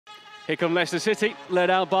Here come Leicester City, led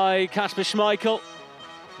out by Kasper Schmeichel.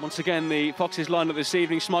 Once again, the Foxes line up this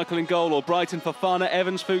evening. Schmeichel in goal, or Brighton for Fana,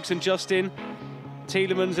 Evans, Fuchs and Justin.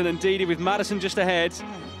 Tielemans and Ndidi with Maddison just ahead.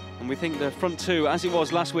 And we think the front two, as it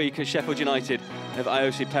was last week at Sheffield United, of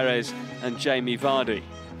Ayoze Perez and Jamie Vardy.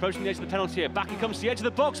 Approaching the edge of the penalty area, back he comes to the edge of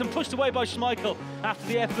the box and pushed away by Schmeichel after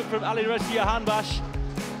the effort from Ali Reza Jahanbakhsh.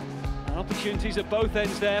 And opportunities at both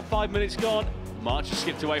ends there, 5 minutes gone. March has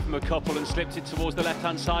skipped away from a couple and slipped it towards the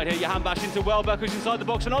left-hand side here. Jahanbakhsh into Welbeck, who's inside the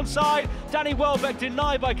box and onside. Danny Welbeck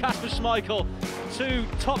denied by Kasper Schmeichel. Two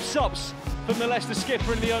top stops from the Leicester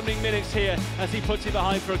skipper in the opening minutes here as he puts it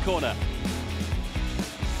behind for a corner.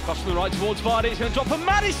 Cross from the right towards Vardy, it's going to drop for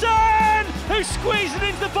Maddison, who squeezed it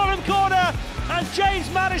into the bottom corner, and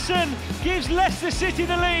James Maddison gives Leicester City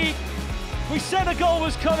the lead. We said a goal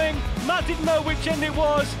was coming, Matt didn't know which end it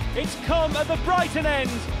was. It's come at the Brighton end,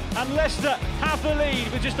 and Leicester have the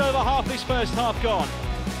lead with just over half this first half gone.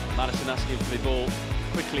 Maddison asking for the ball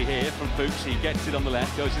quickly here from Fuchs. He gets it on the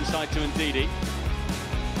left, goes inside to Ndidi.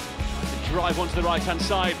 Drive onto the right-hand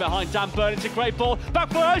side behind Dan Burn. It's a great ball, back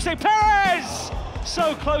for Ayoze Perez!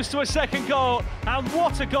 So close to a second goal, and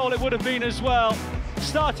what a goal it would have been as well.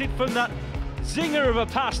 Started from that zinger of a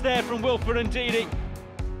pass there from Wilfred Ndidi.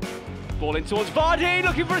 Ball in towards Vardy,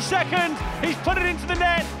 looking for a second. He's put it into the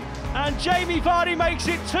net, and Jamie Vardy makes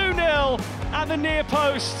it 2-0 at the near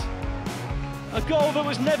post. A goal that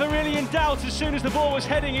was never really in doubt as soon as the ball was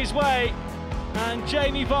heading his way. And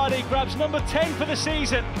Jamie Vardy grabs number 10 for the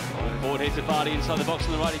season. Forward here to Vardy inside the box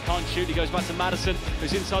on the right, he can't shoot, he goes back to Maddison,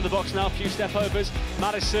 who's inside the box now, a few step overs.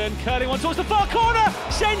 Maddison curling one towards the far corner,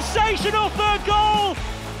 sensational third goal!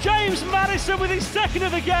 James Maddison with his second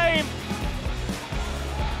of the game.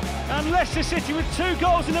 And Leicester City with 2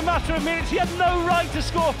 goals in a matter of minutes. He had no right to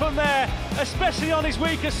score from there, especially on his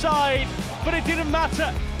weaker side, but it didn't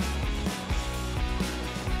matter.